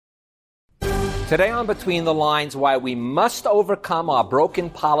Today on Between the Lines, why we must overcome our broken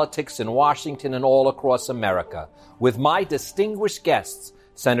politics in Washington and all across America, with my distinguished guests,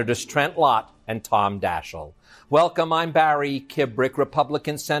 Senators Trent Lott and Tom Daschle. Welcome, I'm Barry Kibrick.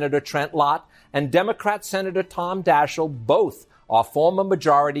 Republican Senator Trent Lott and Democrat Senator Tom Daschle, both are former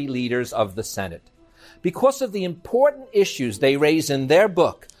majority leaders of the Senate. Because of the important issues they raise in their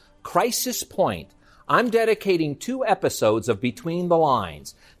book, Crisis Point, I'm dedicating 2 episodes of Between the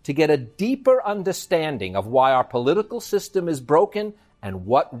Lines to get a deeper understanding of why our political system is broken and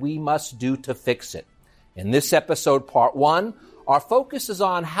what we must do to fix it. In this episode, part 1, our focus is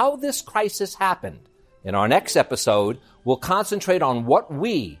on how this crisis happened. In our next episode, we'll concentrate on what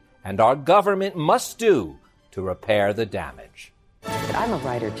we and our government must do to repair the damage. I'm a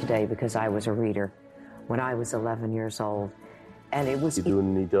writer today because I was a reader when I was 11 years old, and it was...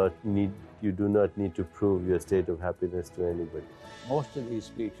 You do not need to prove your state of happiness to anybody. Most of these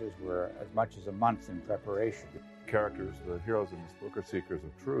speeches were as much as a month in preparation. The characters, the heroes in this book, are seekers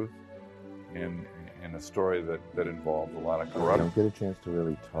of truth in a story that involves a lot of corruption. You don't get a chance to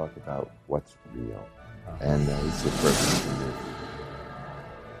really talk about what's real, and it's the first thing to do.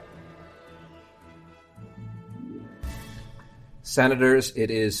 Senators,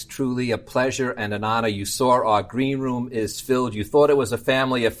 it is truly a pleasure and an honor. You saw our green room is filled. You thought it was a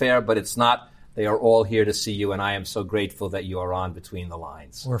family affair, but it's not. They are all here to see you, and I am so grateful that you are on Between the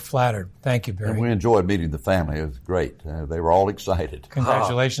Lines. We're flattered. Thank you, Barry. And we enjoyed meeting the family. It was great. They were all excited.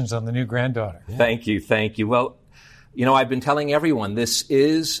 Congratulations on the new granddaughter. Yeah. Thank you. Thank you. Well, you know, I've been telling everyone this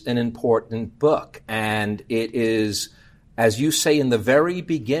is an important book, and it is, as you say in the very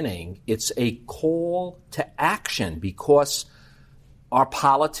beginning, it's a call to action because our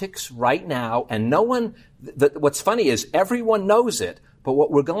politics right now, and no one, what's funny is everyone knows it, but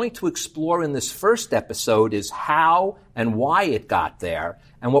what we're going to explore in this first episode is how and why it got there.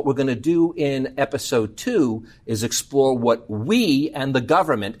 And what we're going to do in episode 2 is explore what we and the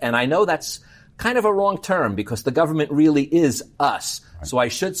government, and I know that's kind of a wrong term because the government really is us. Right. So I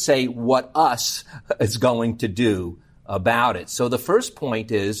should say what us is going to do about it. So the first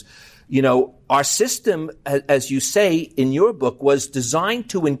point is, you know, our system, as you say in your book, was designed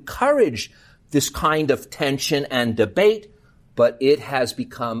to encourage this kind of tension and debate, but it has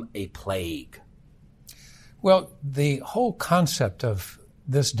become a plague. Well, the whole concept of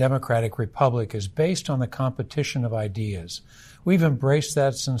this democratic republic is based on the competition of ideas. We've embraced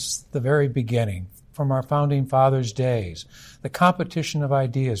that since the very beginning, from our founding fathers' days. The competition of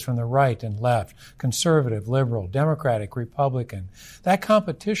ideas from the right and left, conservative, liberal, democratic, republican. That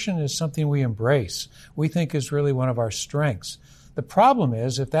competition is something we embrace. We think is really one of our strengths. The problem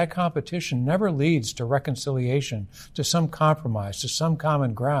is if that competition never leads to reconciliation, to some compromise, to some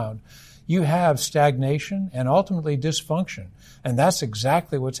common ground, you have stagnation and ultimately dysfunction. And that's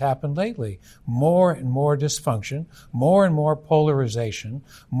exactly what's happened lately. More and more dysfunction, more and more polarization,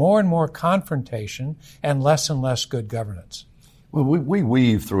 more and more confrontation, and less good governance. Well, we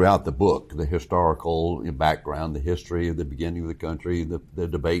weave throughout the book the historical background, the history of the beginning of the country, the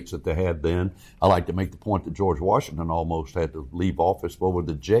debates that they had then. I like to make the point that George Washington almost had to leave office over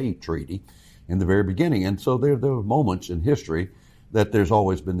the Jay Treaty in the very beginning. And so there are moments in history that there's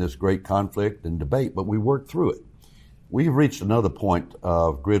always been this great conflict and debate, but we work through it. We've reached another point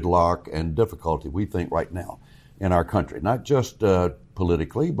of gridlock and difficulty, we think, right now in our country. Not just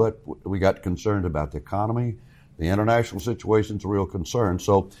politically, but we got concerned about the economy. The international situation's a real concern.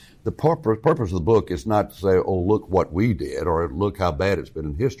 So the purpose of the book is not to say, oh, look what we did, or look how bad it's been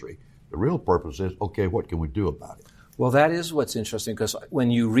in history. The real purpose is, okay, what can we do about it? Well, that is what's interesting, because when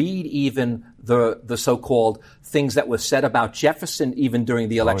you read even the so-called things that were said about Jefferson even during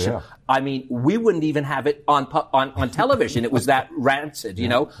the election, I mean, we wouldn't even have it on television. It was that rancid, you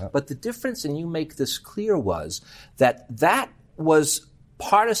know. Yeah. But the difference, and you make this clear, was that was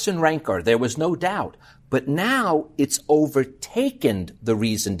partisan rancor. There was no doubt. But now it's overtaken the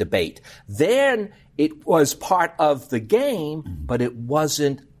reasoned debate. Then it was part of the game, but it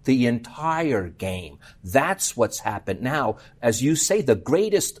wasn't the entire game. That's what's happened now. As you say, the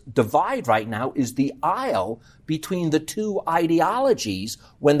greatest divide right now is the aisle between the two ideologies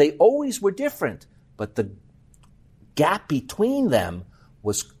when they always were different. But the gap between them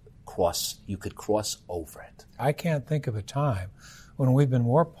was you could cross over it. I can't think of a time when we've been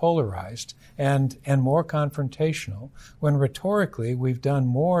more polarized and more confrontational, when rhetorically we've done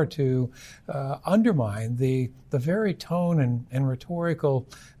more to undermine the the very tone and rhetorical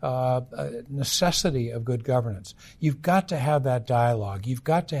necessity of good governance. You've got to have that dialogue. You've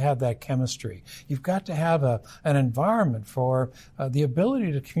got to have that chemistry. You've got to have an environment for the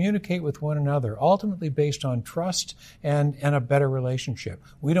ability to communicate with one another, ultimately based on trust and a better relationship.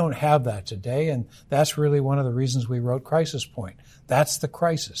 We don't have that today, and that's really one of the reasons we wrote Crisis Point. That's the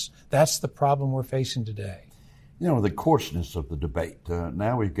crisis. That's the problem we're facing today. You know, the coarseness of the debate.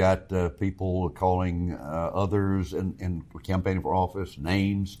 Now we've got people calling others in campaigning for office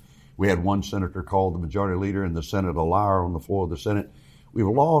names. We had one senator call the majority leader in the Senate a liar on the floor of the Senate. We've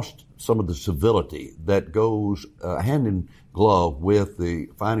lost some of the civility that goes hand in glove with the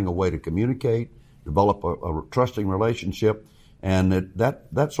finding a way to communicate, develop a trusting relationship, and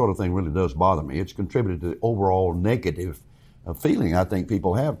that sort of thing really does bother me. It's contributed to the overall negative feeling I think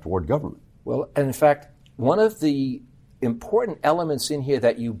people have toward government. Well, and in fact, one of the important elements in here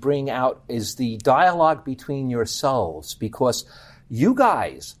that you bring out is the dialogue between yourselves, because you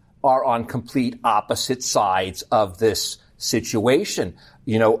guys are on complete opposite sides of this situation.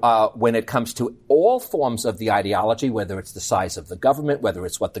 You know, when it comes to all forms of the ideology, whether it's the size of the government, whether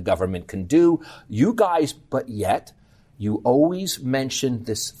it's what the government can do, you guys, but yet you always mention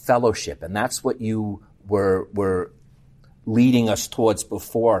this fellowship, and that's what you were leading us towards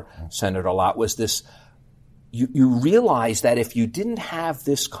before, Senator Lott, was this. You realize that if you didn't have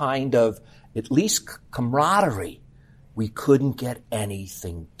this kind of, at least camaraderie, we couldn't get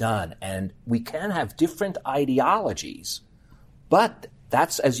anything done. And we can have different ideologies, but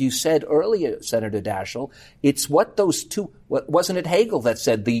that's, as you said earlier, Senator Daschle, it's what those two, wasn't it Hegel that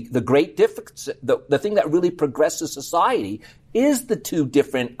said the great difference, the thing that really progresses society is the two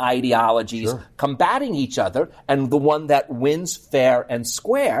different ideologies combating each other, and the one that wins fair and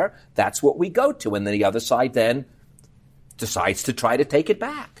square, that's what we go to, and the other side then decides to try to take it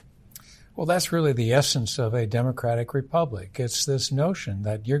back. Well, that's really the essence of a democratic republic. It's this notion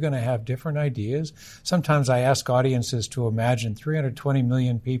that you're going to have different ideas. Sometimes I ask audiences to imagine 320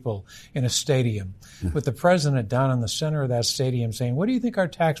 million people in a stadium with the president down in the center of that stadium saying, what do you think our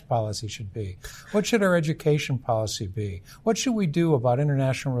tax policy should be? What should our education policy be? What should we do about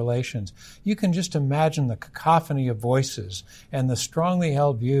international relations? You can just imagine the cacophony of voices and the strongly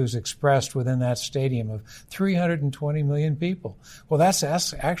held views expressed within that stadium of 320 million people. Well, that's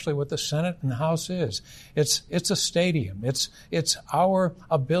actually what the Senate and the House is. It's a stadium. It's our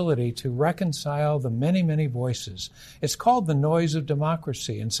ability to reconcile the many, many voices. It's called the noise of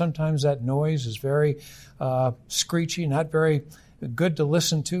democracy, and sometimes that noise is very screechy, not very good to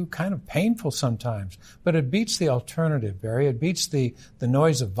listen to, kind of painful sometimes. But it beats the alternative, Barry. It beats the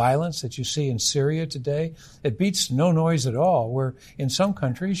noise of violence that you see in Syria today. It beats no noise at all, where in some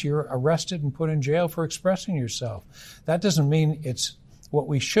countries you're arrested and put in jail for expressing yourself. That doesn't mean it's what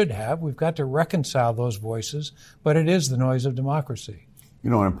we should have. We've got to reconcile those voices, but it is the noise of democracy. You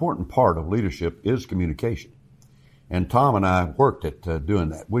know, an important part of leadership is communication. And Tom and I worked at doing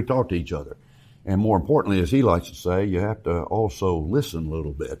that. We talked to each other. And more importantly, as he likes to say, you have to also listen a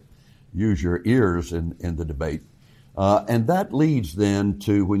little bit, use your ears in the debate. And that leads then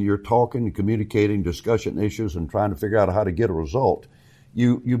to when you're talking and communicating, discussing issues and trying to figure out how to get a result,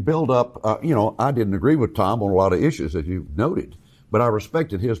 you build up, I didn't agree with Tom on a lot of issues that you noted, but I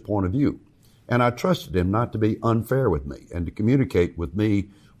respected his point of view. And I trusted him not to be unfair with me and to communicate with me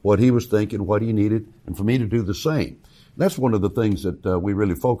what he was thinking, what he needed, and for me to do the same. That's one of the things that we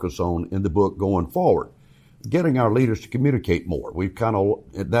really focus on in the book going forward, getting our leaders to communicate more.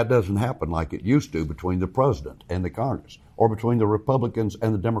 That doesn't happen like it used to between the president and the Congress, or between the Republicans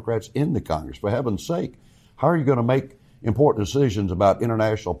and the Democrats in the Congress. For heaven's sake, how are you going to make important decisions about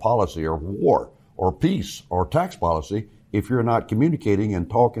international policy or war or peace or tax policy if you're not communicating and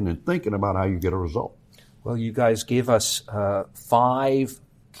talking and thinking about how you get a result? Well, you guys gave us 5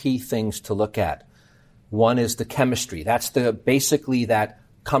 key things to look at. One is the chemistry. That's basically that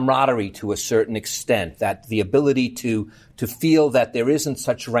camaraderie to a certain extent, that the ability to feel that there isn't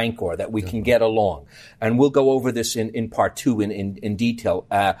such rancor, that we can get along. And we'll go over this in part 2 in detail.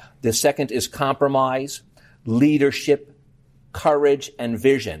 The second is compromise, leadership, courage, and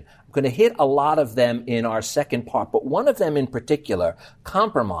vision. I'm going to hit a lot of them in our second part, but one of them in particular,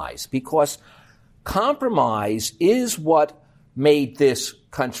 compromise, because compromise is what made this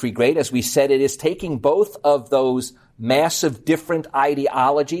country great. As we said, it is taking both of those massive different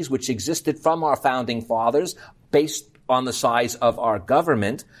ideologies which existed from our founding fathers based on the size of our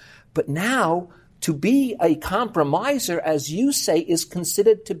government. But now, to be a compromiser, as you say, is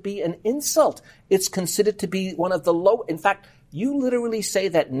considered to be an insult. It's considered to be one of the low. In fact, you literally say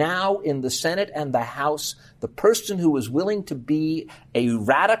that now in the Senate and the House, the person who is willing to be a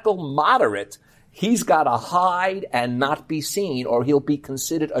radical moderate he's got to hide and not be seen, or he'll be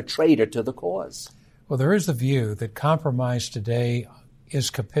considered a traitor to the cause. Well, there is the view that compromise today is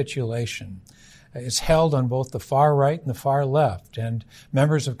capitulation. It's held on both the far right and the far left, and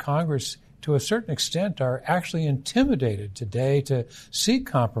members of Congress, to a certain extent, are actually intimidated today to seek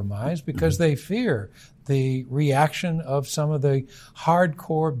compromise because they fear the reaction of some of the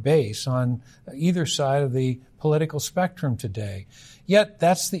hardcore base on either side of the political spectrum today. Yet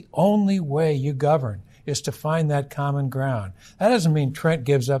that's the only way you govern, is to find that common ground. That doesn't mean Trent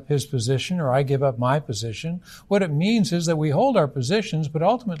gives up his position or I give up my position. What it means is that we hold our positions, but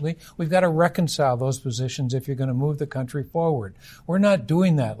ultimately we've got to reconcile those positions if you're going to move the country forward. We're not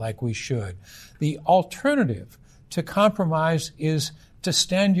doing that like we should. The alternative to compromise is to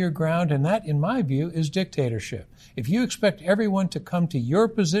stand your ground, and that, in my view, is dictatorship. If you expect everyone to come to your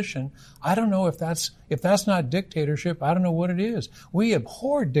position, I don't know if that's not dictatorship, I don't know what it is. We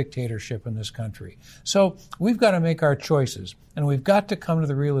abhor dictatorship in this country. So we've got to make our choices, and we've got to come to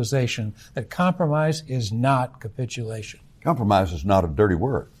the realization that compromise is not capitulation. Compromise is not a dirty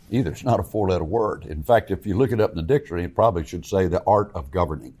word either. It's not a four-letter word. In fact, if you look it up in the dictionary, it probably should say the art of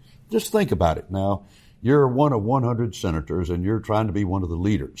governing. Just think about it now. You're one of 100 senators, and you're trying to be one of the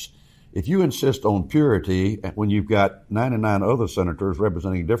leaders. If you insist on purity when you've got 99 other senators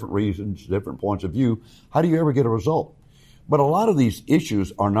representing different reasons, different points of view, how do you ever get a result? But a lot of these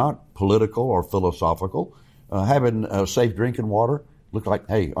issues are not political or philosophical. Having safe drinking water, look like,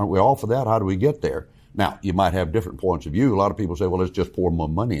 hey, aren't we all for that? How do we get there? Now, you might have different points of view. A lot of people say, well, let's just pour more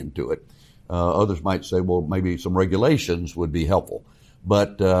money into it. Others might say, well, maybe some regulations would be helpful.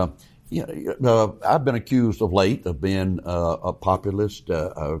 But I've been accused of late of being a populist,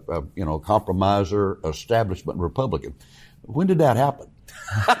 compromiser, establishment Republican. When did that happen?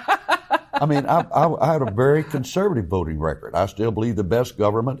 I mean, I had a very conservative voting record. I still believe the best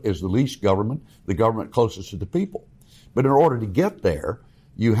government is the least government, the government closest to the people. But in order to get there,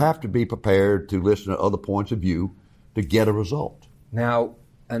 you have to be prepared to listen to other points of view to get a result. Now,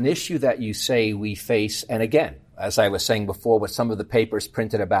 an issue that you say we face, and again, as I was saying before, with some of the papers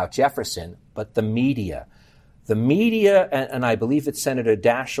printed about Jefferson, but the media. The media, and I believe it's Senator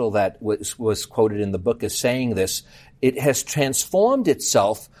Daschle that was quoted in the book as saying this, it has transformed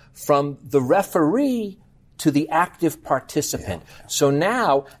itself from the referee to the active participant. Yeah. So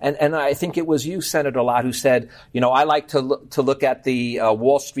now, and I think it was you, Senator Lott, who said, I like to look at the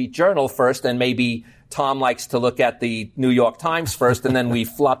Wall Street Journal first, and maybe Tom likes to look at the New York Times first, and then we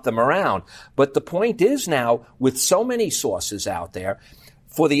flop them around. But the point is now, with so many sources out there,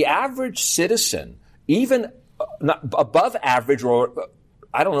 for the average citizen, even above average, or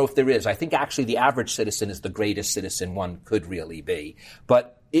I don't know if there is. I think actually the average citizen is the greatest citizen one could really be.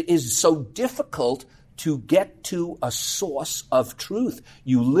 But it is so difficult to get to a source of truth.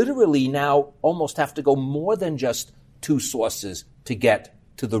 You literally now almost have to go more than just two sources to get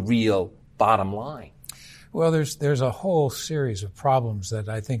to the real bottom line. Well, there's a whole series of problems that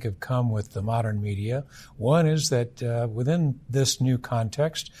I think have come with the modern media. One is that within this new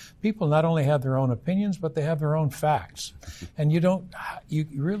context, people not only have their own opinions, but they have their own facts. And you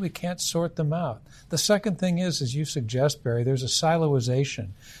really can't sort them out. The second thing is, as you suggest, Barry, there's a siloization.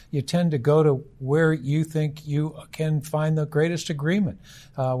 You tend to go to where you think you can find the greatest agreement,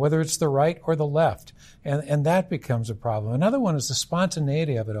 whether it's the right or the left. And that becomes a problem. Another one is the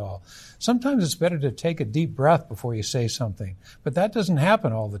spontaneity of it all. Sometimes it's better to take a deep breath before you say something, but that doesn't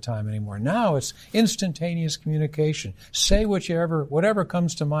happen all the time anymore. Now it's instantaneous communication. Say whatever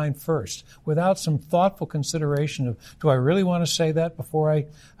comes to mind first, without some thoughtful consideration of, do I really want to say that before I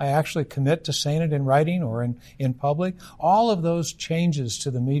actually commit to saying it in writing or in public? All of those changes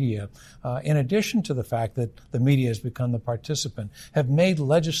to the media, in addition to the fact that the media has become the participant, have made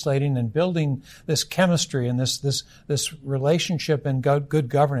legislating and building this chemistry and this relationship and good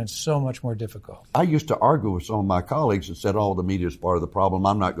governance so much more difficult. I used to argue with some of my colleagues and said, the media is part of the problem.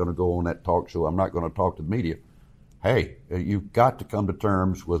 I'm not going to go on that talk show. I'm not going to talk to the media. Hey, you've got to come to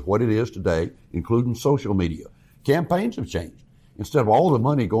terms with what it is today, including social media. Campaigns have changed. Instead of all the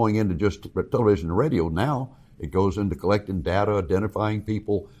money going into just television and radio, now it goes into collecting data, identifying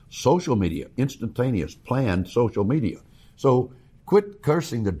people, social media, instantaneous, planned social media. So quit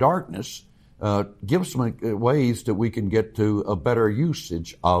cursing the darkness. Give us some ways that we can get to a better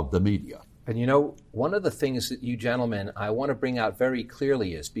usage of the media. And you know, one of the things that you gentlemen, I want to bring out very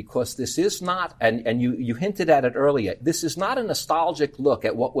clearly is because this is not, and you hinted at it earlier, this is not a nostalgic look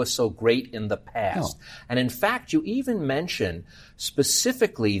at what was so great in the past. No. And in fact, you even mention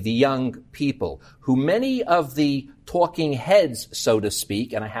specifically the young people who many of the talking heads, so to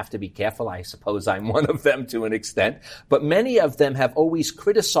speak, and I have to be careful, I suppose I'm one of them to an extent, but many of them have always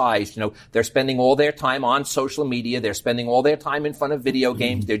criticized, you know, they're spending all their time on social media, they're spending all their time in front of video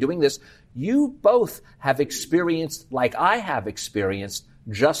games, they're doing this. You both have experienced, like I have experienced,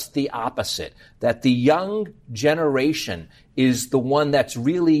 just the opposite, that the young generation is the one that's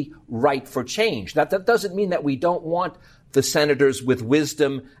really ripe for change. Now, that doesn't mean that we don't want the senators with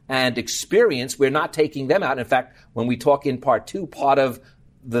wisdom and experience. We're not taking them out. In fact, when we talk in part 2, part of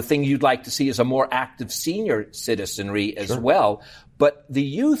the thing you'd like to see is a more active senior citizenry as well. But the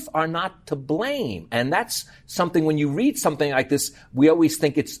youth are not to blame. And that's something, when you read something like this, we always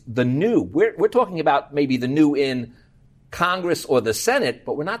think it's the new. We're talking about maybe the new in Congress or the Senate,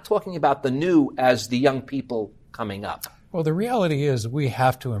 but we're not talking about the new as the young people coming up. Well, the reality is we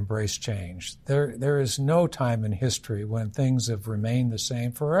have to embrace change. There is no time in history when things have remained the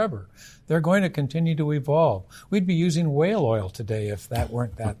same forever. They're going to continue to evolve. We'd be using whale oil today if that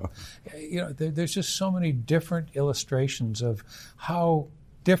weren't that. You know, there's just so many different illustrations of how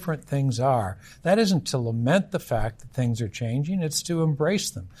different things are. That isn't to lament the fact that things are changing. It's to embrace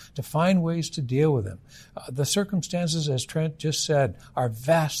them, to find ways to deal with them. The circumstances, as Trent just said, are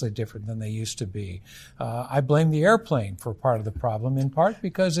vastly different than they used to be. I blame the airplane for part of the problem, in part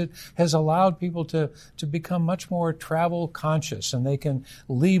because it has allowed people to become much more travel conscious, and they can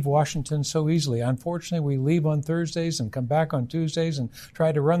leave Washington so easily. Unfortunately, we leave on Thursdays and come back on Tuesdays and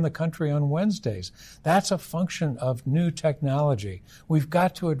try to run the country on Wednesdays. That's a function of new technology. We've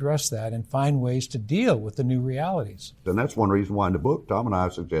got to address that and find ways to deal with the new realities. And that's one reason why in the book, Tom and I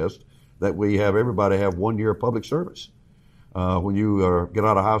suggest that we have everybody have 1 year of public service. When you get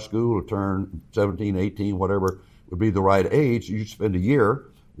out of high school or turn 17, 18, whatever would be the right age, you spend a year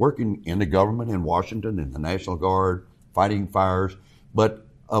working in the government in Washington, in the National Guard, fighting fires. But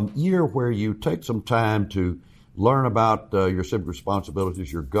a year where you take some time to learn about your civic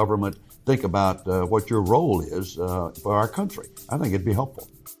responsibilities, your government, think about what your role is for our country. I think it'd be helpful.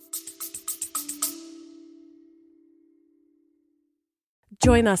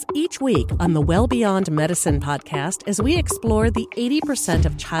 Join us each week on the Well Beyond Medicine podcast as we explore the 80%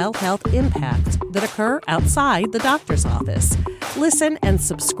 of child health impacts that occur outside the doctor's office. Listen and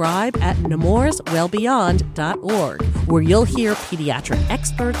subscribe at nemourswellbeyond.org, where you'll hear pediatric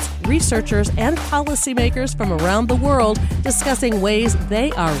experts, researchers, and policymakers from around the world discussing ways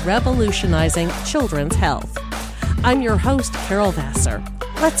they are revolutionizing children's health. I'm your host, Carol Vassar.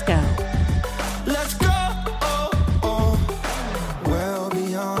 Let's go. Let's go. Well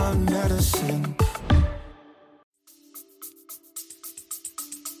beyond medicine.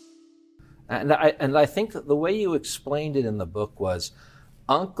 And I think that the way you explained it in the book was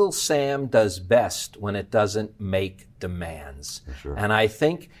Uncle Sam does best when it doesn't make demands. Sure. And I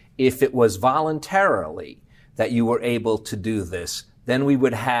think if it was voluntarily that you were able to do this, then we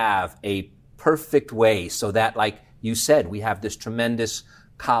would have a perfect way so that, like you said, we have this tremendous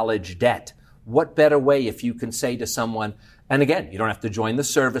college debt. What better way if you can say to someone, and again, you don't have to join the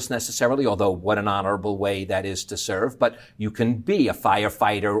service necessarily, although what an honorable way that is to serve, but you can be a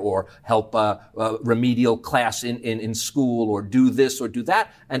firefighter or help a remedial class in school or do this or do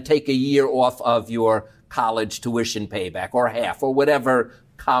that and take a year off of your college tuition payback or half or whatever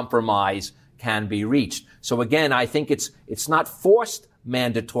compromise can be reached. So again, I think it's not forced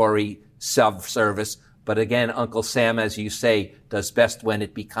mandatory self-service, but again, Uncle Sam, as you say, does best when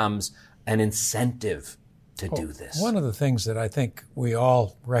it becomes an incentive to do this. One of the things that I think we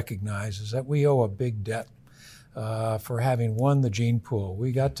all recognize is that we owe a big debt for having won the gene pool.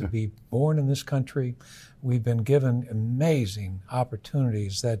 We got to be born in this country. We've been given amazing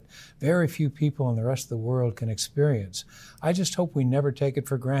opportunities that very few people in the rest of the world can experience. I just hope we never take it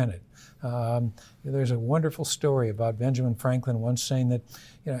for granted. There's a wonderful story about Benjamin Franklin once saying that,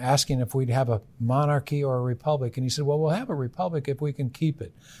 asking if we'd have a monarchy or a republic. And he said, well, we'll have a republic if we can keep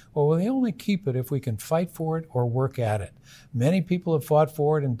it. Well, we only keep it if we can fight for it or work at it. Many people have fought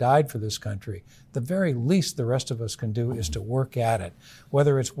for it and died for this country. The very least the rest of us can do is to work at it,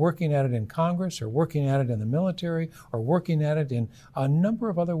 whether it's working at it in Congress or working at it in the military or working at it in a number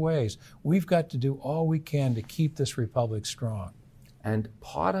of other ways. We've got to do all we can to keep this republic strong. And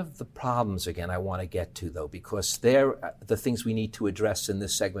part of the problems, again, I want to get to, though, because they're the things we need to address in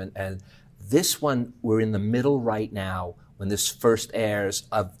this segment. And this one, we're in the middle right now when this first airs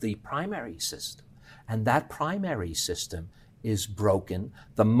of the primary system. And that primary system is broken.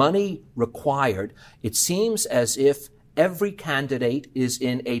 The money required, it seems as if every candidate is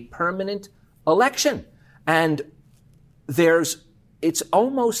in a permanent election. And it's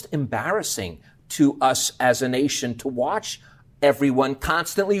almost embarrassing to us as a nation to watch everyone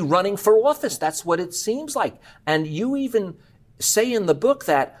constantly running for office. That's what it seems like. And you even say in the book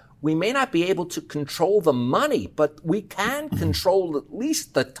that we may not be able to control the money, but we can control at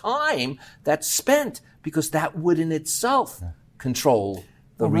least the time that's spent, because that would in itself control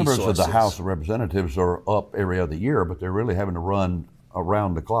the resources. Members of the House of Representatives are up every other year, but they're really having to run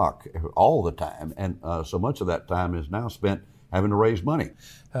around the clock all the time. And so much of that time is now spent having to raise money.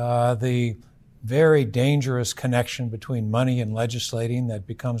 The very dangerous connection between money and legislating that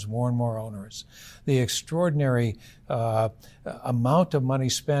becomes more and more onerous. The extraordinary amount of money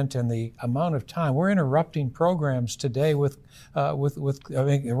spent and the amount of time. We're interrupting programs today we're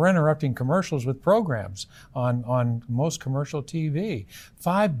interrupting commercials with programs on most commercial TV.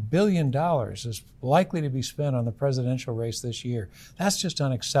 $5 billion is likely to be spent on the presidential race this year. That's just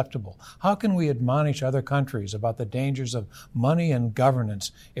unacceptable. How can we admonish other countries about the dangers of money and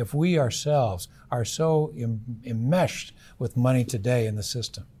governance if we ourselves are so enmeshed with money today in the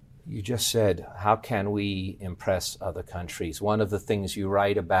system? You just said, how can we impress other countries? One of the things you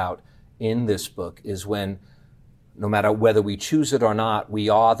write about in this book is when, no matter whether we choose it or not, we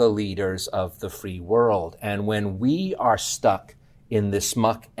are the leaders of the free world. And when we are stuck in this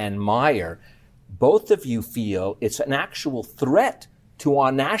muck and mire, both of you feel it's an actual threat to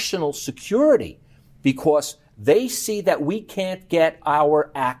our national security, because they see that we can't get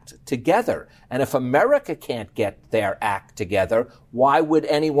our act together. And if America can't get their act together, why would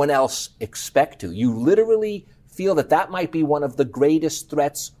anyone else expect to? You literally feel that might be one of the greatest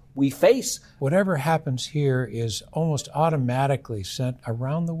threats we face. Whatever happens here is almost automatically sent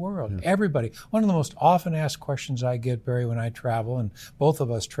around the world. Everybody. One of the most often asked questions I get, Barry, when I travel, and both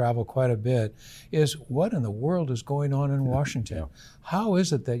of us travel quite a bit, is what in the world is going on in Washington? How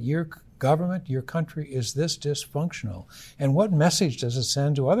is it that your government, your country, is this dysfunctional? And what message does it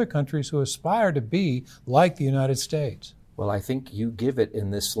send to other countries who aspire to be like the United States? Well, I think you give it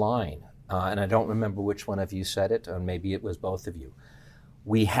in this line, and I don't remember which one of you said it, or maybe it was both of you.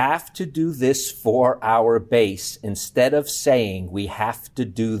 We have to do this for our base instead of saying we have to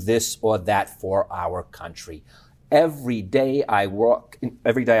do this or that for our country. Every day I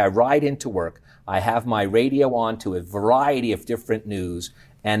ride into work, I have my radio on to a variety of different news,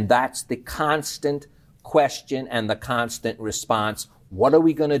 and that's the constant question and the constant response. What are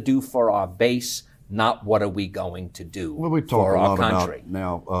we going to do for our base? Not what are we going to do for our country.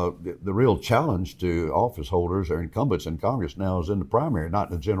 Now, the real challenge to office holders or incumbents in Congress now is in the primary, not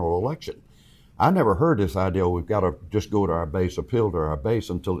in the general election. I never heard this idea, we've got to just go to our base, appeal to our base,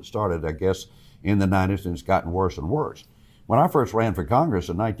 until it started, I guess, in the 90s, and it's gotten worse and worse. When I first ran for Congress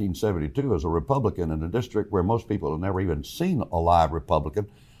in 1972 as a Republican in a district where most people had never even seen a live Republican,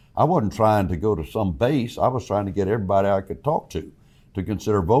 I wasn't trying to go to some base. I was trying to get everybody I could talk to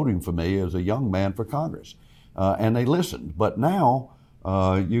consider voting for me as a young man for Congress. And they listened. But now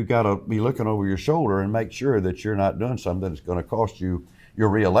you got to be looking over your shoulder and make sure that you're not doing something that's going to cost you your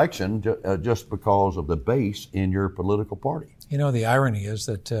reelection just because of the base in your political party. You know, the irony is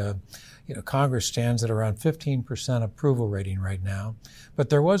that Congress stands at around 15% approval rating right now. But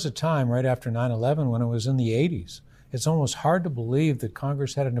there was a time right after 9/11 when it was in the 80s. It's almost hard to believe that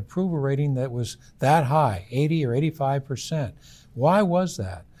Congress had an approval rating that was that high, 80 or 85%. Why was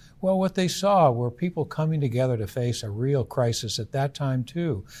that? Well, what they saw were people coming together to face a real crisis at that time,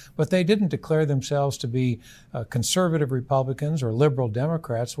 too. But they didn't declare themselves to be conservative Republicans or liberal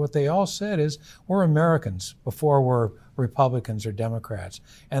Democrats. What they all said is, we're Americans before we're Republicans or Democrats.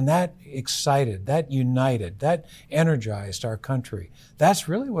 And that excited, that united, that energized our country. That's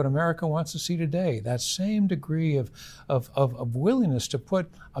really what America wants to see today, that same degree of willingness to put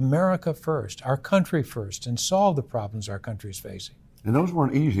America first, our country first, and solve the problems our country is facing. And those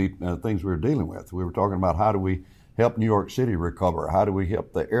weren't easy things we were dealing with. We were talking about how do we help New York City recover? How do we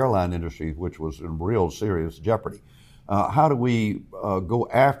help the airline industry, which was in real serious jeopardy? How do we go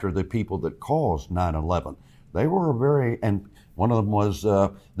after the people that caused 9/11? They were and one of them was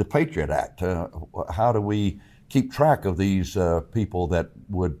the Patriot Act. How do we keep track of these people that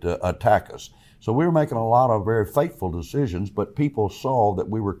would attack us? So we were making a lot of very fateful decisions, but people saw that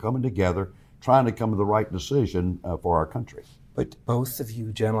we were coming together, trying to come to the right decision for our country. But both of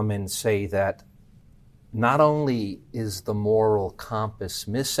you gentlemen say that not only is the moral compass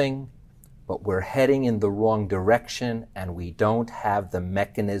missing, but we're heading in the wrong direction and we don't have the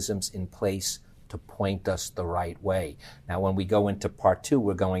mechanisms in place to point us the right way. Now, when we go into part 2,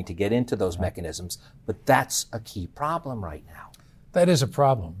 we're going to get into those mechanisms, but that's a key problem right now. That is a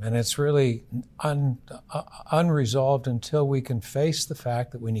problem, and it's really unresolved until we can face the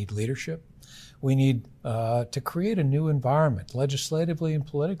fact that we need leadership. We need to create a new environment, legislatively and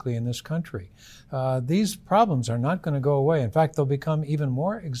politically, in this country. These problems are not going to go away. In fact, they'll become even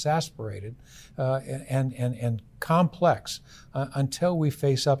more exasperated and complex until we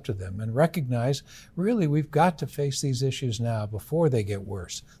face up to them and recognize, really, we've got to face these issues now before they get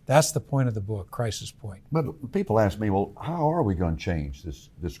worse. That's the point of the book, Crisis Point. But people ask me, well, how are we going to change this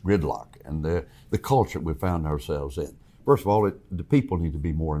gridlock and the culture we found ourselves in? First of all, the people need to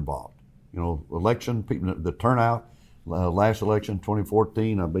be more involved. You know, election, people, the turnout, last election,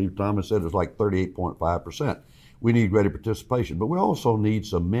 2014, I believe Thomas said it was like 38.5%. We need greater participation, but we also need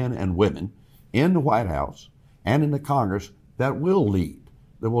some men and women in the White House and in the Congress that will lead,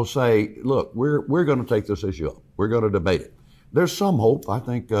 that will say, look, we're going to take this issue up. We're going to debate it. There's some hope. I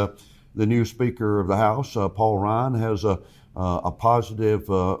think the new Speaker of the House, Paul Ryan, has a positive,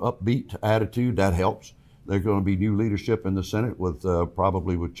 upbeat attitude. That helps. There's going to be new leadership in the Senate with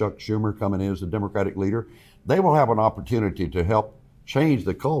probably with Chuck Schumer coming in as the Democratic leader. They will have an opportunity to help change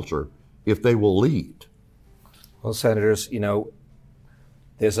the culture if they will lead. Well, Senators, you know,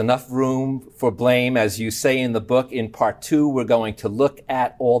 there's enough room for blame, as you say in the book. In part 2, we're going to look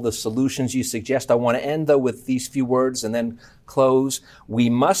at all the solutions you suggest. I want to end, though, with these few words and then close.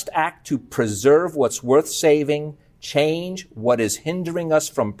 We must act to preserve what's worth saving, change what is hindering us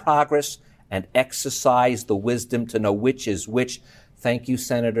from progress, and exercise the wisdom to know which is which. Thank you,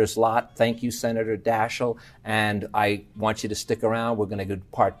 Senators Lott. Thank you, Senator Daschle. And I want you to stick around. We're going to go to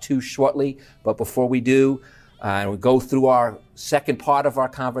part 2 shortly. But before we do, we go through our second part of our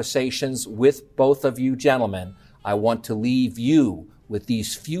conversations with both of you gentlemen, I want to leave you with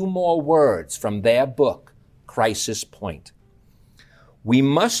these few more words from their book, Crisis Point. We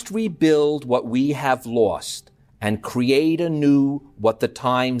must rebuild what we have lost and create anew what the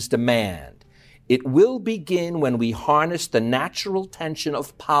times demand. It will begin when we harness the natural tension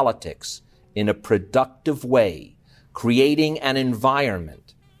of politics in a productive way, creating an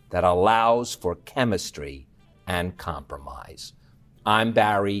environment that allows for chemistry and compromise. I'm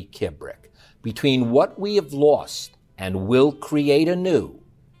Barry Kibrick. Between what we have lost and will create anew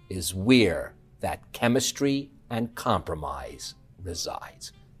is where that chemistry and compromise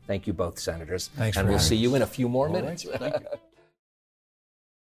resides. Thank you both, Senators. Thanks, and we'll see you in a few more minutes.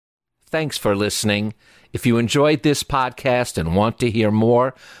 Thanks for listening. If you enjoyed this podcast and want to hear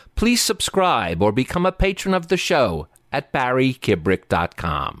more, please subscribe or become a patron of the show at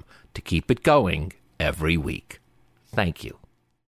barrykibrick.com to keep it going every week. Thank you.